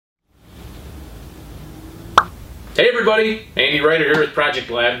Hey everybody, Andy Ryder here with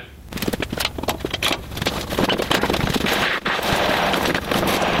Project Lab.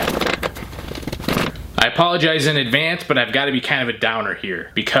 I apologize in advance, but I've got to be kind of a downer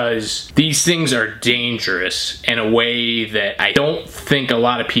here because these things are dangerous in a way that I don't think a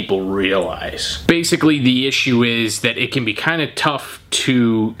lot of people realize. Basically, the issue is that it can be kind of tough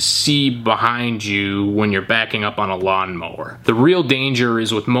to see behind you when you're backing up on a lawnmower. The real danger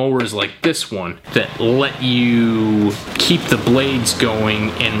is with mowers like this one that let you keep the blades going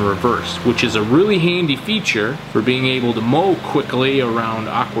in reverse, which is a really handy feature for being able to mow quickly around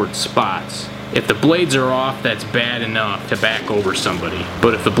awkward spots. If the blades are off, that's bad enough to back over somebody.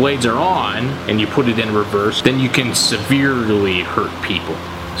 But if the blades are on and you put it in reverse, then you can severely hurt people.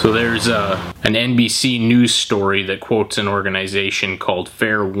 So there's an NBC News story that quotes an organization called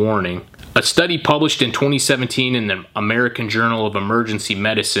Fair Warning. A study published in 2017 in the American Journal of Emergency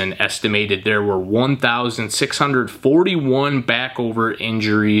Medicine estimated there were 1,641 backover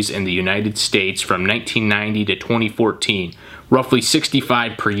injuries in the United States from 1990 to 2014, roughly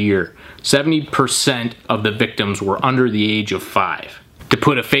 65 per year. 70% of the victims were under the age of 5. To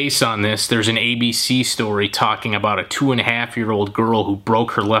put a face on this, there's an ABC story talking about a 2.5-year-old girl who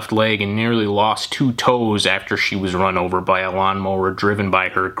broke her left leg and nearly lost 2 toes after she was run over by a lawnmower driven by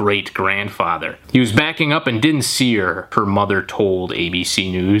her great-grandfather. He was backing up and didn't see her, her mother told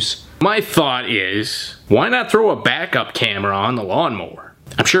ABC News. My thought is, why not throw a backup camera on the lawnmower?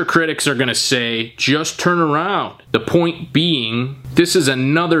 I'm sure critics are going to say, just turn around. The point being, this is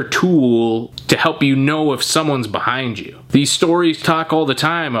another tool to help you know if someone's behind you. These stories talk all the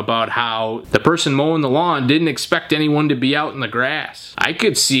time about how the person mowing the lawn didn't expect anyone to be out in the grass. I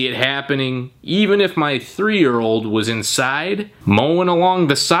could see it happening even if my 3-year-old was inside, mowing along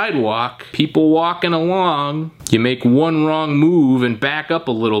the sidewalk, people walking along. You make one wrong move and back up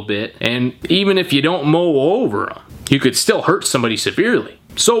a little bit, and even if you don't mow over them, you could still hurt somebody severely.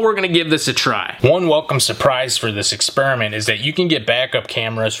 So we're going to give this a try. One welcome surprise for this experiment is that you can get backup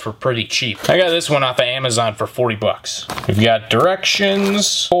cameras for pretty cheap. I got this one off of Amazon for 40 bucks. We've got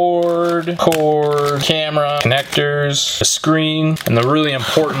directions, cord, camera, connectors, a screen, and the really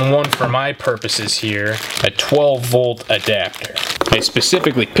important one for my purposes here, a 12-volt adapter. I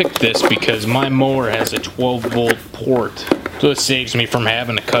specifically picked this because my mower has a 12-volt port, so it saves me from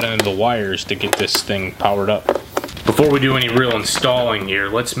having to cut into the wires to get this thing powered up. Before we do any real installing here,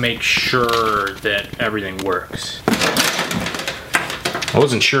 let's make sure that everything works. I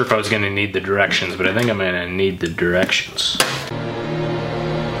wasn't sure if I was going to need the directions, but I think I'm going to need the directions.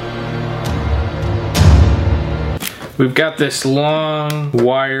 We've got this long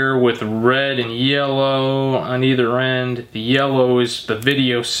wire with red and yellow on either end. The yellow is the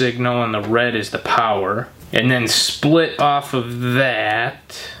video signal and the red is the power. And then split off of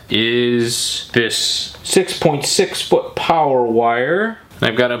that is this 6.6 foot power wire.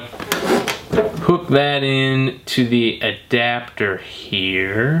 I've got to hook that in to the adapter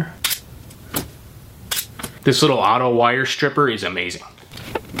here. This little auto wire stripper is amazing.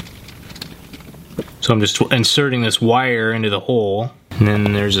 So I'm just inserting this wire into the hole, and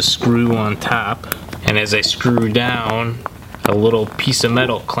then there's a screw on top. And as I screw down, a little piece of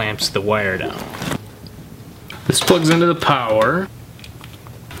metal clamps the wire down. This plugs into the power.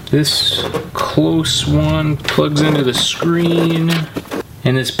 This close one plugs into the screen,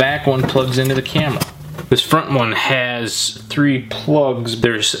 and this back one plugs into the camera. This front one has 3 plugs.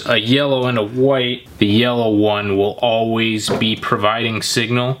 There's a yellow and a white. The yellow one will always be providing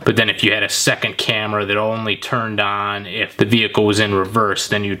signal, but then if you had a second camera that only turned on if the vehicle was in reverse,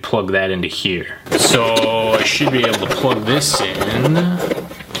 then you'd plug that into here. So I should be able to plug this in.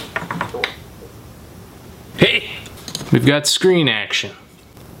 Hey, we've got screen action.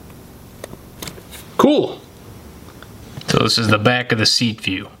 Cool. So this is the back of the seat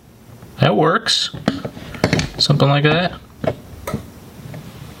view. That works. Something like that.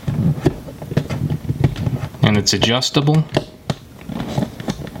 And it's adjustable.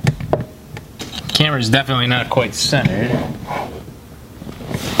 Camera's definitely not quite centered.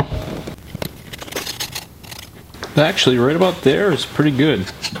 But actually, right about there is pretty good.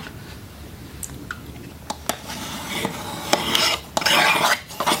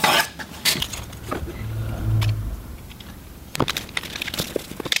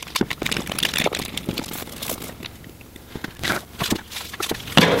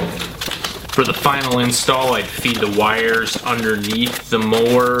 For the final install, I'd feed the wires underneath the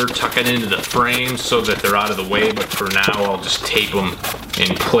mower, tuck it into the frame so that they're out of the way, but for now I'll just tape them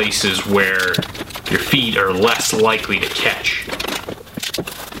in places where your feet are less likely to catch.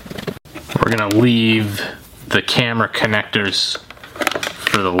 We're gonna leave the camera connectors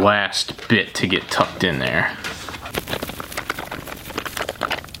for the last bit to get tucked in there.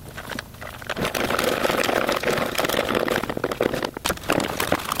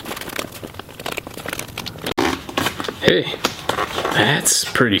 Hey, that's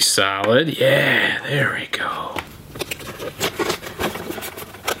pretty solid. Yeah, there we go.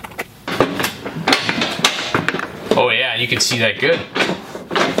 Oh yeah, you can see that good.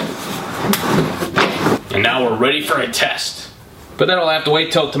 And now we're ready for a test. But that'll have to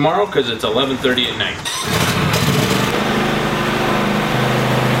wait till tomorrow because it's 11:30 at night.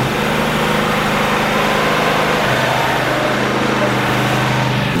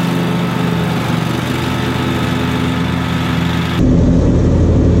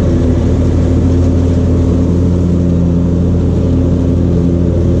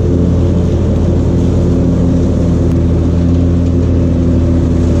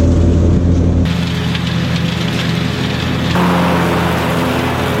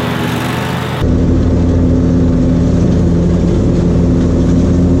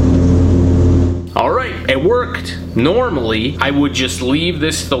 It worked. Normally, I would just leave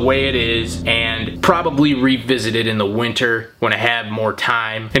this the way it is and probably revisit it in the winter when I have more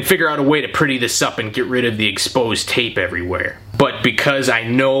time and figure out a way to pretty this up and get rid of the exposed tape everywhere. But because I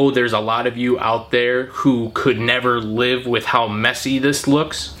know there's a lot of you out there who could never live with how messy this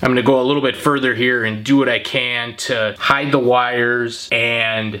looks, I'm gonna go a little bit further here and do what I can to hide the wires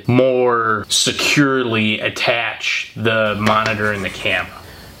and more securely attach the monitor and the camera.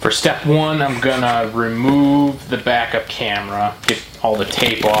 For step one, I'm gonna remove the backup camera, get all the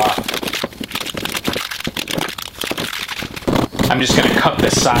tape off. I'm just gonna cut the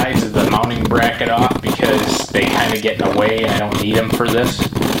sides of the mounting bracket off because they kind of get in the way and I don't need them for this.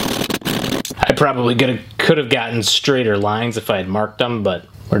 I probably could have gotten straighter lines if I had marked them, but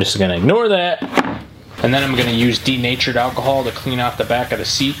we're just gonna ignore that. And then I'm gonna use denatured alcohol to clean off the back of the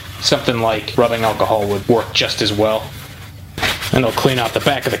seat. Something like rubbing alcohol would work just as well. And it'll clean out the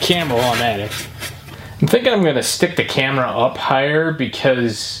back of the camera while I'm at it. I'm thinking I'm gonna stick the camera up higher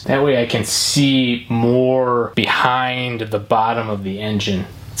because that way I can see more behind the bottom of the engine.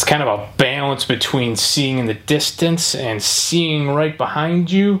 It's kind of a balance between seeing in the distance and seeing right behind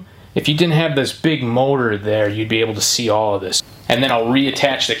you. If you didn't have this big motor there, you'd be able to see all of this. And then I'll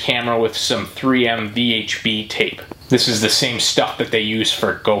reattach the camera with some 3M VHB tape. This is the same stuff that they use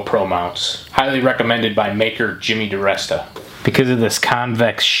for GoPro mounts. Highly recommended by maker Jimmy DiResta. Because of this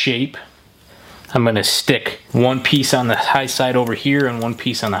convex shape, I'm gonna stick one piece on the high side over here and one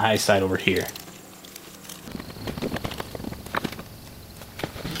piece on the high side over here.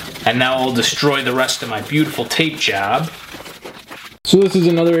 And now I'll destroy the rest of my beautiful tape job. So this is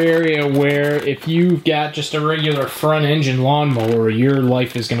another area where if you've got just a regular front engine lawnmower, your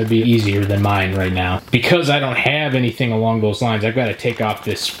life is gonna be easier than mine right now. Because I don't have anything along those lines, I've gotta take off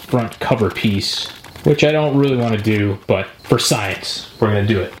this front cover piece, which I don't really want to do, but for science, we're going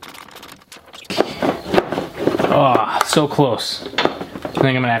to do it. Oh, so close. I think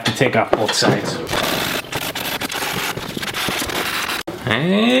I'm going to have to take off both sides.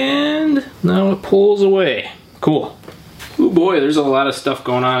 And now it pulls away. Cool. Oh boy, there's a lot of stuff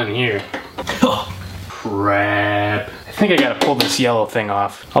going on in here. Oh, crap. I think I got to pull this yellow thing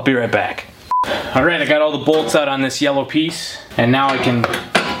off. I'll be right back. Alright, I got all the bolts out on this yellow piece, and now I can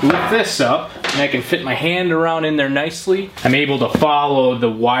lift this up and I can fit my hand around in there nicely. I'm able to follow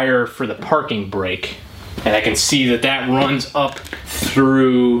the wire for the parking brake, and I can see that that runs up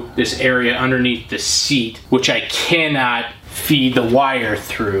through this area underneath the seat, which I cannot feed the wire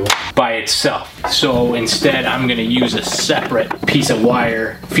through by itself. So instead I'm going to use a separate piece of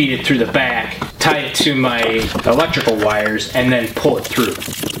wire, feed it through the back, tie it to my electrical wires, and then pull it through.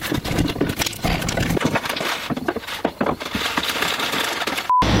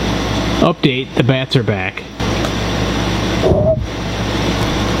 Update, the bats are back.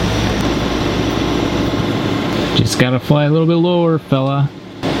 Just gotta fly a little bit lower, fella.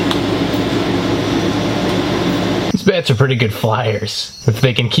 These bats are pretty good flyers. If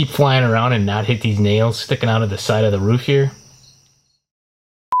they can keep flying around and not hit these nails sticking out of the side of the roof here.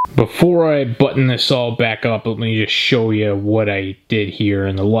 Before I button this all back up, let me just show you what I did here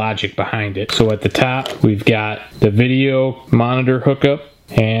and the logic behind it. So at the top, we've got the video monitor hookup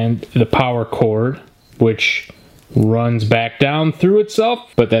and the power cord, which runs back down through itself,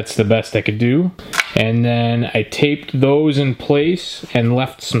 but that's the best I could do. And then I taped those in place and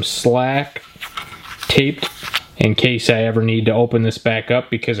left some slack taped in case I ever need to open this back up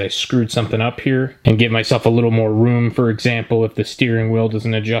because I screwed something up here, and give myself a little more room, for example, if the steering wheel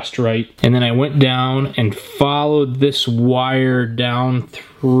doesn't adjust right. And then I went down and followed this wire down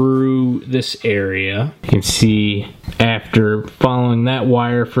through this area. You can see after following that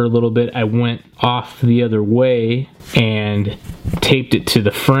wire for a little bit, I went off the other way and taped it to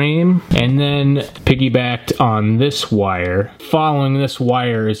the frame, and then piggybacked on this wire. Following this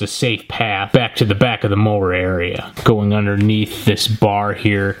wire is a safe path back to the back of the mower area. Going underneath this bar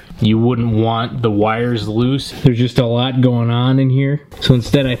here, you wouldn't want the wires loose. There's just a lot going on in here. So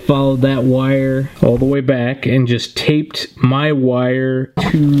instead I followed that wire all the way back and just taped my wire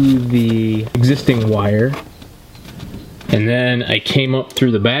to the existing wire. And then I came up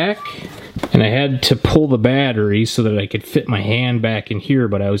through the back, and I had to pull the battery so that I could fit my hand back in here,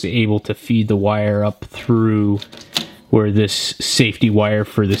 but I was able to feed the wire up through where this safety wire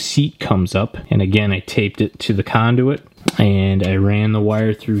for the seat comes up. And again, I taped it to the conduit, and I ran the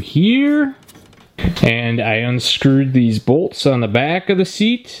wire through here, and I unscrewed these bolts on the back of the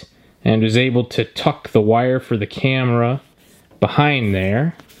seat and was able to tuck the wire for the camera behind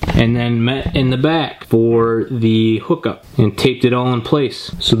there, and then met in the back for the hookup and taped it all in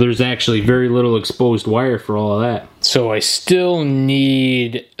place. So there's actually very little exposed wire for all of that. So I still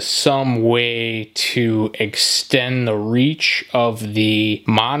need some way to extend the reach of the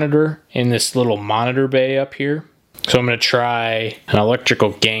monitor in this little monitor bay up here. So I'm going to try an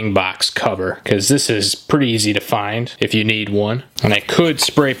electrical gang box cover, because this is pretty easy to find if you need one. And I could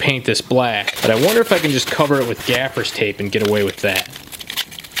spray paint this black, but I wonder if I can just cover it with gaffer's tape and get away with that.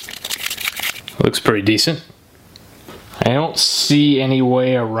 Looks pretty decent. I don't see any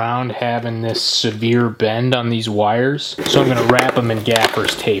way around having this severe bend on these wires, so I'm going to wrap them in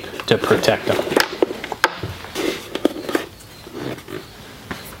gaffer's tape to protect them.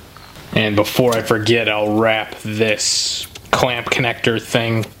 And before I forget, I'll wrap this clamp connector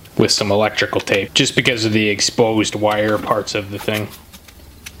thing with some electrical tape, just because of the exposed wire parts of the thing.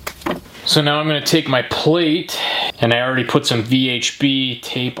 So now I'm going to take my plate, and I already put some VHB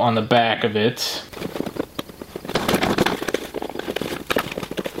tape on the back of it.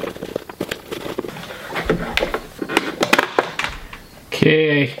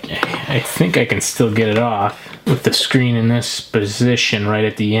 Okay, I think I can still get it off with the screen in this position right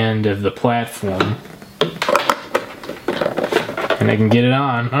at the end of the platform. And I can get it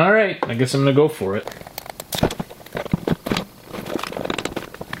on. Alright, I guess I'm going to go for it.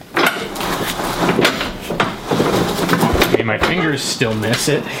 My fingers still miss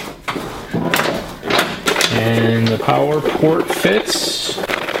it. And the power port fits.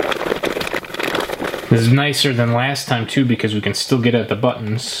 This is nicer than last time too, because we can still get at the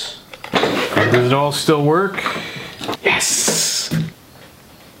buttons. And does it all still work? Yes!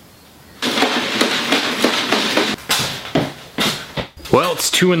 Well,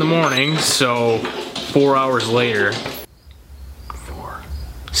 it's 2 in the morning, so 4 hours later.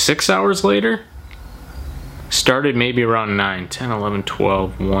 6 hours later? Started maybe around 9, 10, 11,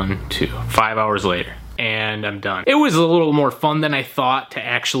 12, 1, 2, 5 hours later. And I'm done. It was a little more fun than I thought to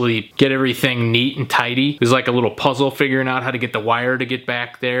actually get everything neat and tidy. It was like a little puzzle figuring out how to get the wire to get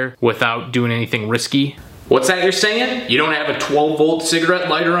back there without doing anything risky. What's that you're saying? You don't have a 12-volt cigarette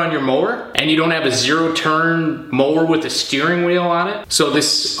lighter on your mower? And you don't have a zero-turn mower with a steering wheel on it? So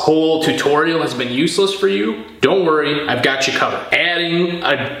this whole tutorial has been useless for you? Don't worry, I've got you covered. Adding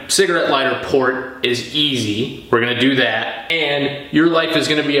a cigarette lighter port is easy. We're gonna do that. And your life is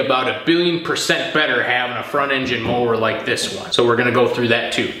gonna be about 1,000,000,000% better having a front engine mower like this one. So we're gonna go through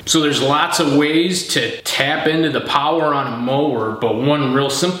that too. So there's lots of ways to tap into the power on a mower, but one real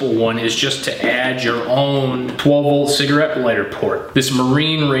simple one is just to add your own 12-volt cigarette lighter port. This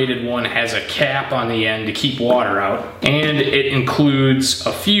marine rated one has a cap on the end to keep water out, and it includes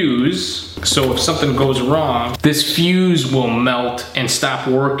a fuse. So if something goes wrong, this fuse will melt and stop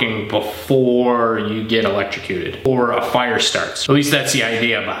working before you get electrocuted or a fire starts. At least that's the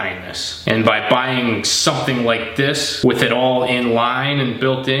idea behind this. And by buying something like this with it all in line and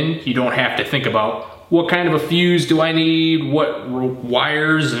built in, you don't have to think about what kind of a fuse do I need, what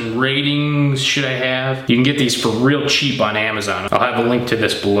wires and ratings should I have. You can get these for real cheap on Amazon. I'll have a link to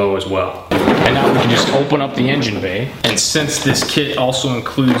this below as well. And now we can just open up the engine bay. And since this kit also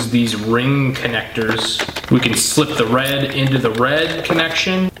includes these ring connectors, we can slip the red into the red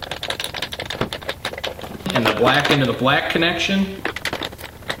connection and the black into the black connection.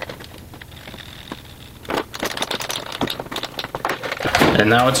 And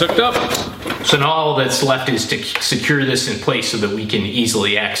now it's hooked up. So now all that's left is to secure this in place so that we can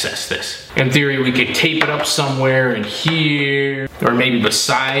easily access this. In theory, we could tape it up somewhere in here, or maybe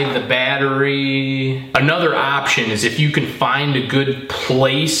beside the battery. Another option is if you can find a good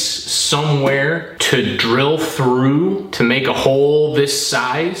place somewhere to drill through to make a hole this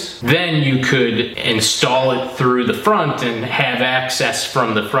size, then you could install it through the front and have access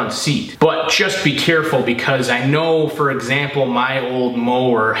from the front seat. But just be careful, because I know, for example, my old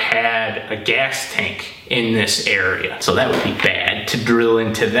mower had a gas tank in this area, so that would be bad to drill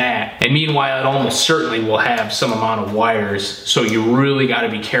into that. And meanwhile, it almost certainly will have some amount of wires, so you really got to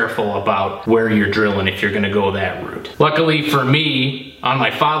be careful about where you're drilling if you're going to go that route. Luckily for me, on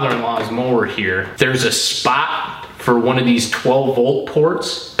my father-in-law's mower here, there's a spot for one of these 12-volt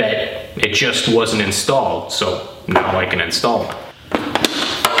ports that it just wasn't installed, so now I can install it.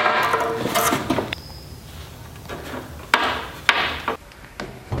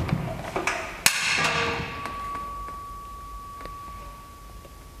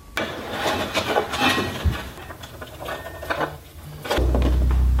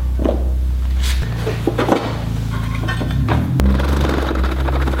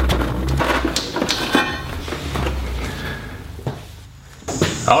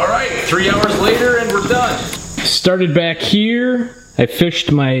 All right, 3 hours later and we're done. Started back here. I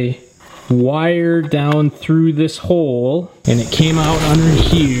fished my wire down through this hole and it came out under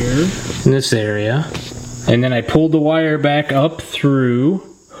here in this area. And then I pulled the wire back up through,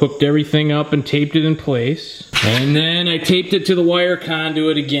 hooked everything up and taped it in place. And then I taped it to the wire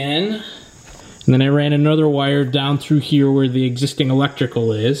conduit again. And then I ran another wire down through here where the existing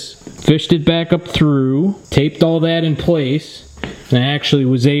electrical is. Fished it back up through, taped all that in place. And I actually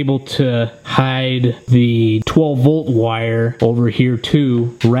was able to hide the 12-volt wire over here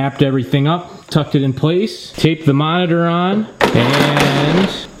too. Wrapped everything up, tucked it in place, taped the monitor on,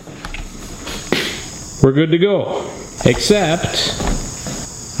 and we're good to go. Except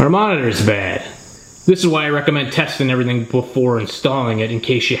our monitor's bad. This is why I recommend testing everything before installing it, in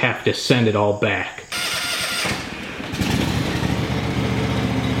case you have to send it all back.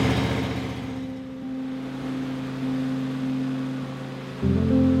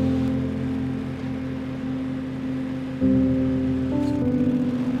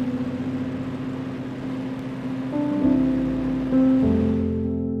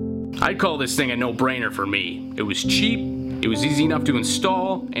 I'd call this thing a no-brainer for me. It was cheap, it was easy enough to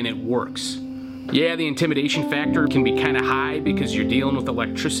install, and it works. Yeah, the intimidation factor can be kind of high because you're dealing with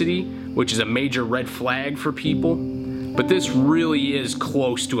electricity, which is a major red flag for people. But this really is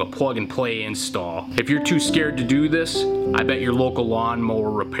close to a plug-and-play install. If you're too scared to do this, I bet your local lawnmower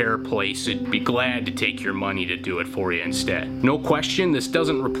repair place would be glad to take your money to do it for you instead. No question, this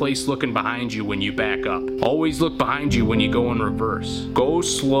doesn't replace looking behind you when you back up. Always look behind you when you go in reverse. Go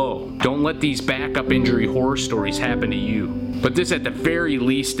slow. Don't let these backup injury horror stories happen to you. But this at the very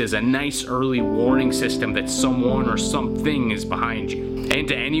least is a nice early warning system that someone or something is behind you. And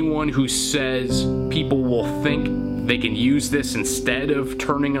to anyone who says people will think they can use this instead of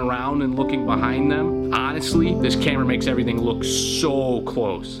turning around and looking behind them, honestly, this camera makes everything look so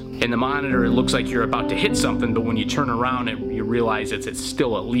close. In the monitor, it looks like you're about to hit something, but when you turn around, you realize it's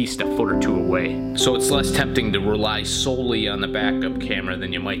still at least a foot or two away. So it's less tempting to rely solely on the backup camera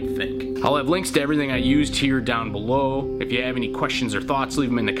than you might think. I'll have links to everything I used here down below. If you have any questions or thoughts, leave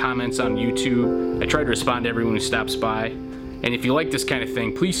them in the comments on YouTube. I try to respond to everyone who stops by. And if you like this kind of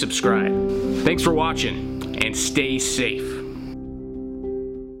thing, please subscribe. Thanks for watching, and stay safe.